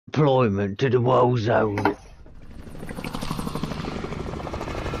deployment to the Warzone.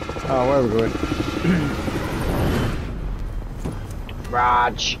 Oh, where are we going?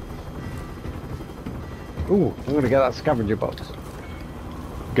 Raj. Ooh, I'm gonna get that scavenger box.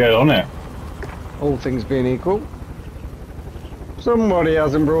 Get on it. All things being equal. Somebody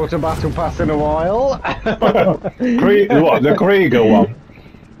hasn't brought a battle pass in a while. What? The Krieger one?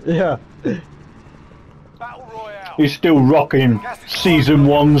 Yeah. Battle Royale. He's still rocking Season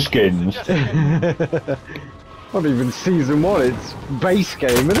 1 skins. Not even Season 1, it's base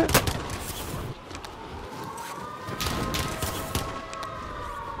game, isn't it?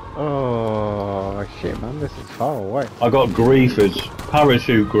 Oh shit, man, this is far away. I got griefers.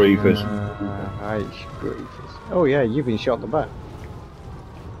 Parachute griefers. Griefers. Oh yeah, you've been shot in the back.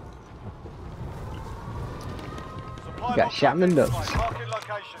 You got shot in the nuts. Marking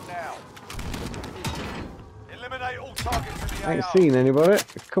location now. Eliminate all targets in the I ain't AR. seen anybody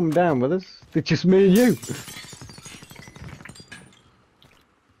come down with us. It's just me and you.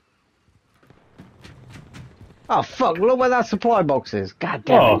 Oh fuck, look where that supply box is. God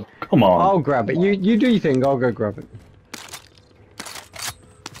damn Oh, it. come on. I'll grab it. You do your thing, I'll go grab it.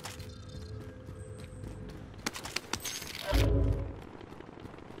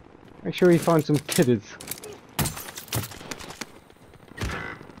 Make sure you find some kiddies.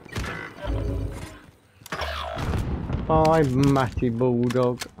 Bye, Matty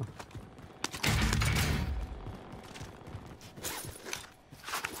Bulldog.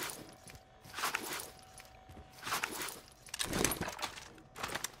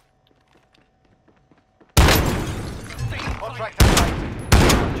 Contract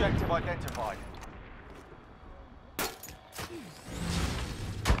updated. Objective identified.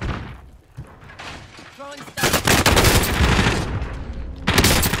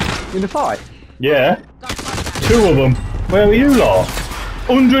 In the fight? Yeah. 2 of them. Where are you lot?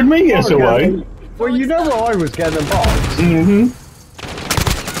 100 metres away. Well, you know where I was getting a box. Mm-hmm.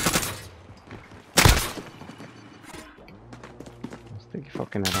 Stick your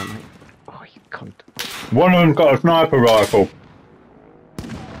fucking head on, mate. Oh, you cunt. One of them's got a sniper rifle.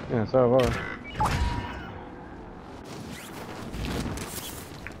 Yeah, so have I.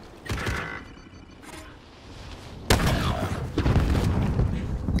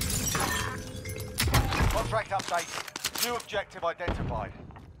 Contract updated. New objective identified.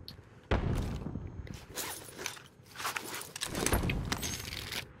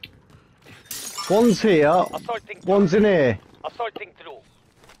 One's here, one's in here. Assaulting through.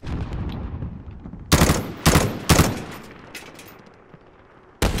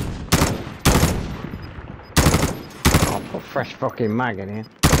 I'll put fresh fucking mag in here.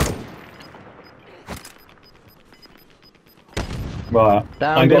 Right.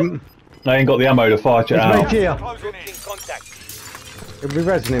 Downed him. I ain't got the ammo to fight it His mate out. here. Closing in. In contact. He'll be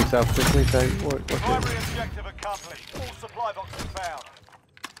resing himself quickly, so watch it. Primary objective accomplished. All supply boxes found.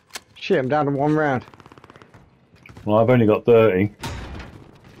 Shit, I'm down to 1 round. Well, I've only got 30.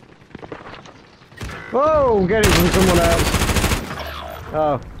 Whoa, get it from someone else.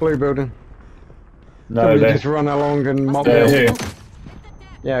 Oh, blue building. No, Somebody they're, just run along and mop me they're up. here.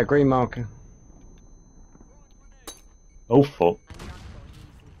 Yeah, green marker. Oh, fuck.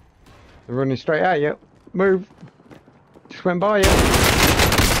 They're running straight at you. Move. Just went by you.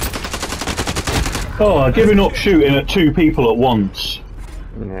 Oh, I'm giving up shooting at 2 people at once.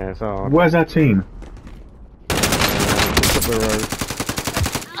 Yeah, it's hard. Where's our team? Just up the road.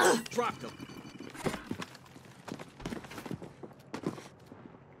 Dropped him.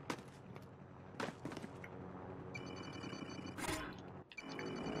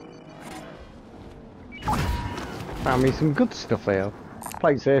 Found me some good stuff here.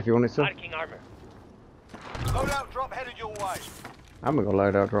 Play it safe if you want it to. Marking armor. Loadout drop headed your way. I haven't got a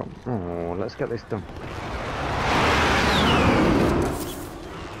loadout drop. Oh, let's get this done.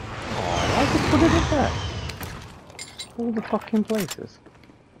 Oh, why did you put it in there? All the fucking places.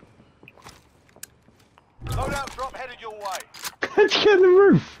 Loadout drop headed your way. How'd you get in the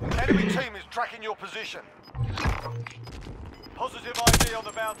roof? Enemy team is tracking your position. Positive ID on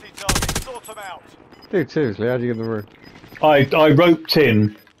the bounty target. Sort them out. Dude, seriously, how'd you get in the roof? I roped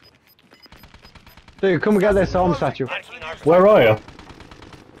in. Dude, come and get this arm statue. Marking armor. Where are you?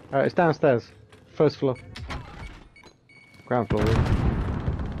 Alright, it's downstairs. First floor. Ground floor. Really.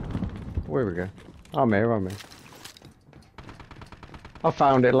 Where we go? I'm here, I'm here. I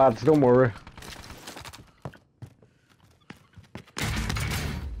found it, lads, don't worry.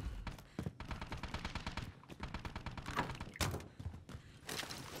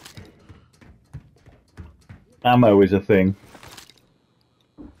 Ammo is a thing.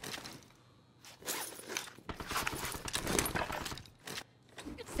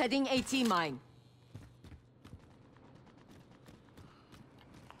 Setting AT mine.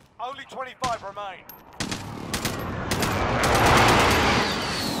 Only 25 remain.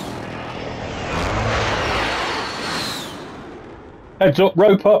 Heads up,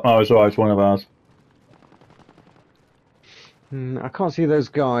 rope up. Oh, it's alright, it's one of ours. I can't see those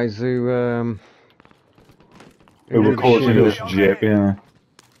guys who Who were causing shooting us us. jip, yeah.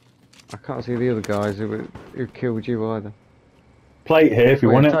 I can't see the other guys who killed you either. Plate here if you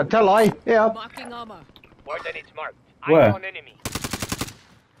want it. Tell I. Yeah. Marking armor. Coordinates marked. Where? Eyes on enemy.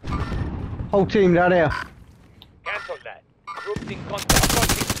 Whole team down here. Cancel that. Groups in contact.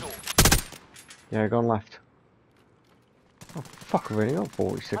 Approaching 2. Yeah, gone left. Oh fuck, I've only got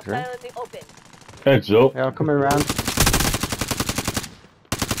 46 right? Open. Heads up. Yeah, I'm coming around.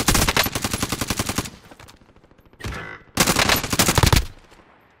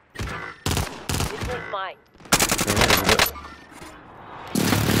 This one's mine.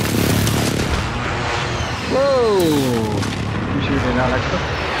 Whoa! You shooting Alexa?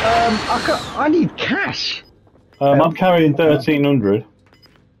 I need cash. I'm carrying 1300.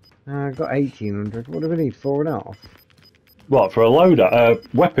 I've got 1800. What do we need? 4.5. What, for a loader?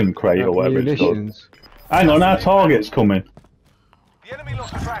 Weapon crate or whatever it's called. Munitions. Hang on, our target's coming. The enemy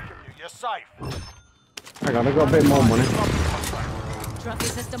lost track of you. You're safe. Hang on, I've got a bit more money. Trophy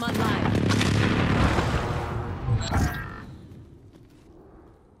system online.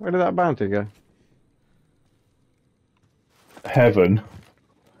 Where did that bounty go? Heaven.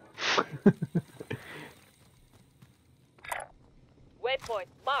 Waypoint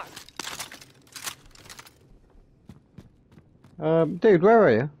marked. Dude, where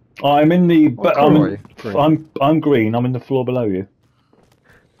are you? I'm in the. What I'm, colour are in, you? Green. I'm green. I'm in the floor below you.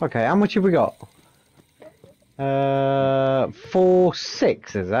 Okay, how much have we got? 4,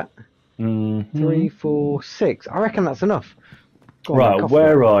 6, is that? 3, 4, 6. I reckon that's enough. Go on, Right, cough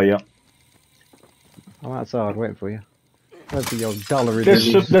where it. are you? I'm outside waiting for you. Where's for your dollar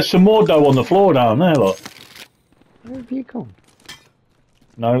There's some more dough on the floor down there, look. Where have you gone?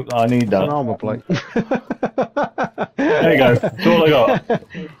 No, I need It's an that. armour plate. There you go. That's all I got.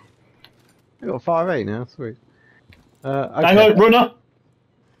 You got 5.8 now, sweet. Okay. Hang on, runner.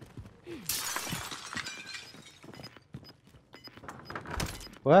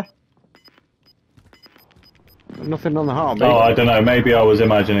 Where? Nothing on the heartbeat. Oh, I don't know. Maybe I was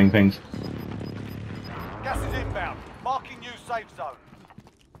imagining things. Gas is inbound. Marking new safe zone.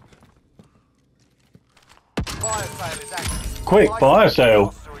 Fire sale is active. Quick, fire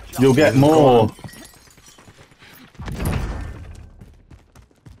sale. You'll get more.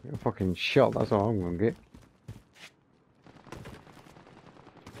 Get a fucking shot, that's all I'm gonna get.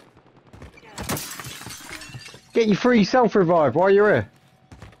 Get your free self-revive while you're here.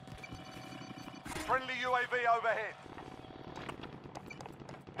 Friendly UAV overhead.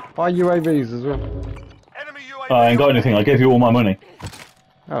 Buy UAVs as well. Enemy UAV. I ain't got anything. I gave you all my money.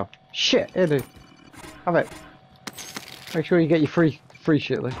 Oh, shit, here dude. Have it. Make sure you get your free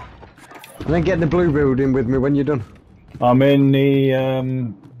shit there. And then get in the blue building with me when you're done. I'm in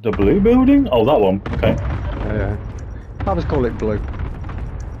the blue building? Oh, that one. Okay. Yeah. I just call it blue.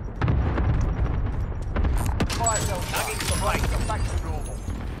 Fire sale shut. Back to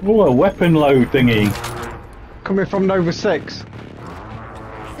normal. Oh, a weapon load thingy. Coming from Nova 6.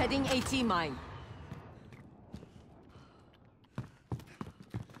 Setting AT mine.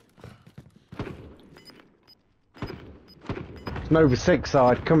 It's Nova 6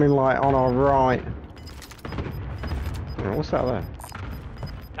 side, coming like on our right. Oh, what's that there?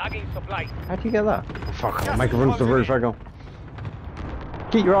 Tagging supply. How do you get that? Oh, fuck, I'll make a run to the roof, hang on.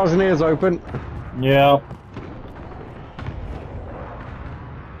 Keep your eyes and ears open. Yeah.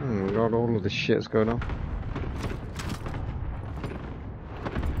 Oh god, all of this shit's going on.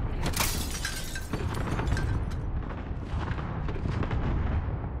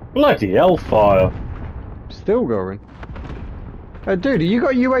 Bloody hellfire. Still going. Dude, you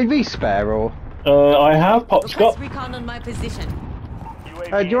got UAV spare or? I have pop Request Scott. recon on my position.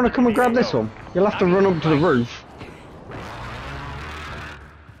 Do you want to come and grab this one? You'll have to run up to the roof.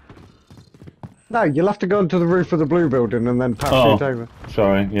 No, you'll have to go onto the roof of the blue building and then parachute over.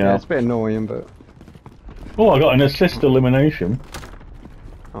 Sorry, Yeah, yeah. it's a bit annoying, but... Oh, I got an assist elimination.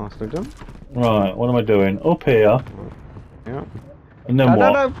 Nicely done. Right, what am I doing? Up here, Yeah. and then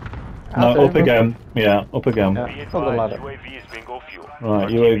what? No. No, up again. Yeah, up again. Yeah, Be up the advised, ladder. UAV is bingo fuel. Right,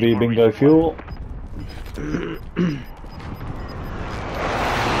 UAV bingo fuel.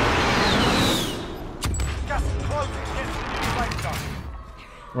 Gas is closing. Get to the new safe zone.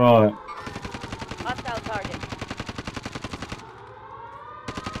 Right. Hostile target.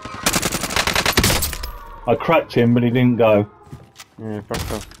 I cracked him, but he didn't go. Yeah,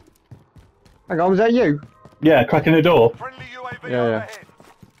 fuck off. Hang on, was that you? Yeah, cracking the door. Friendly UAV Yeah. overhead.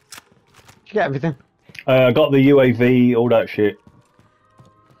 Did you get everything? Got the UAV, all that shit.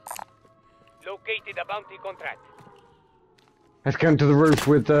 Located a bounty contract. Let's go to the roof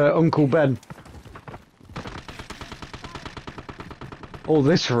with Uncle Ben. Oh,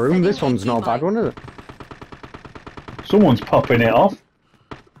 this room. This one's not a bad one, is it? Someone's popping it off.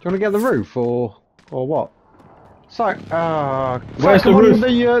 Do you want to get the roof or what? So, Where's come the on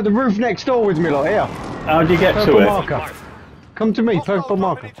roof? The roof next door with me, like here. How do you get Purple to it? marker. Come to me, Hostiles purple dropping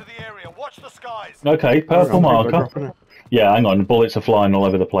marker. into the area. Watch the skies. Okay, purple I'm marker. dropping it. Yeah, hang on. Bullets are flying all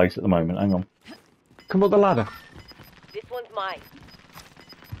over the place at the moment. Hang on. Come up the ladder. This one's mine.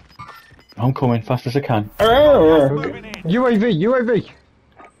 I'm coming fast as I can. Moving in. UAV.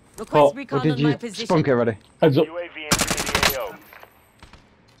 Request Oh, Or recon did on you my position. spunk it already? Heads up. UAV entering the AO.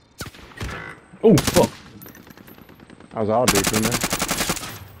 Oh, fuck. That was hard, dude, wasn't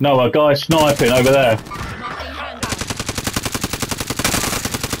it? No, a guy sniping over there. Marking handout.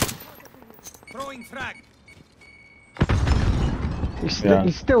 Throwing frag. Yeah.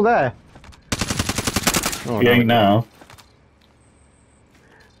 He's still there. Oh, He no. ain't now.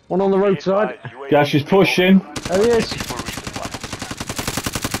 One on the roadside. Gash is pushing. There he is.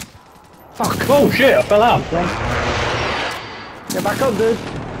 Fuck. Oh, shit. I fell out. Get back up, dude.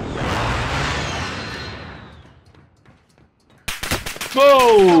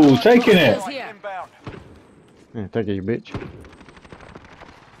 Whoa, taking it. Hostiles here. Inbound. Yeah, take it, you bitch.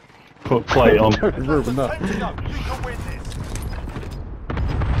 Put plate on. Ruben, that. 10 to go. You can win this.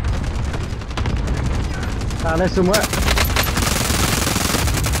 Down there somewhere.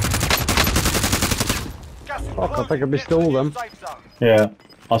 Gas is Fuck, I closing. think I missed Get to all the them. new safe zone. Yeah,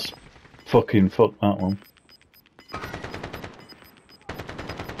 fucking fuck that one.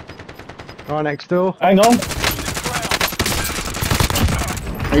 Right next door. Hang on.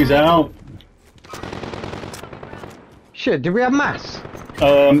 He's out. Shit, did we have mass?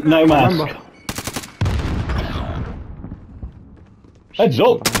 No mask. Remember. Heads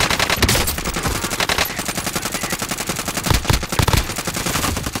up.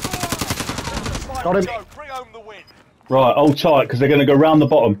 Got him. Go. Bring home the win. Right, hold tight because they're going to go round the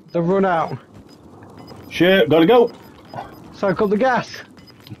bottom. They've run out. Shit, gotta go. Soak up the gas.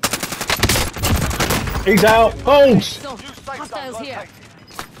 He's out. Hold. So, New safe hostiles zone here. located.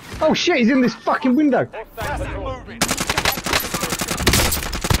 Oh shit, he's in this fucking window. Gas is moving.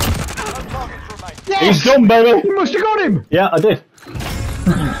 No targets remain. Yes! He's done, baby. You must have got him. Yeah, I did.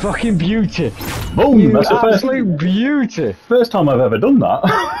 Fucking beauty. Boom. You That's the absolute beauty. first time I've ever done that.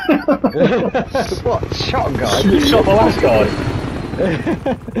 What? Shot guy? You shot the last guy.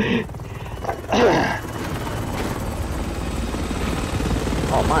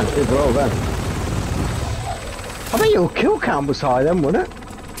 Oh man, did well then. I bet your kill count was high then, wasn't it?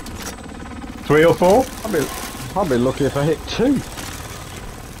 3 or 4? I'd be lucky if I hit 2.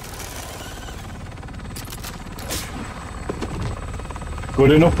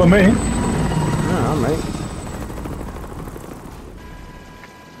 Good enough for me. Ah, mate.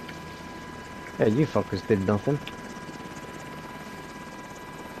 Yeah, you fuckers did nothing.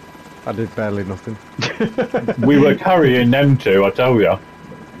 I did barely nothing. We were carrying them two, I tell ya.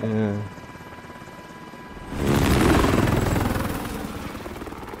 Yeah.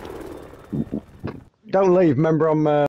 Don't leave, remember I'm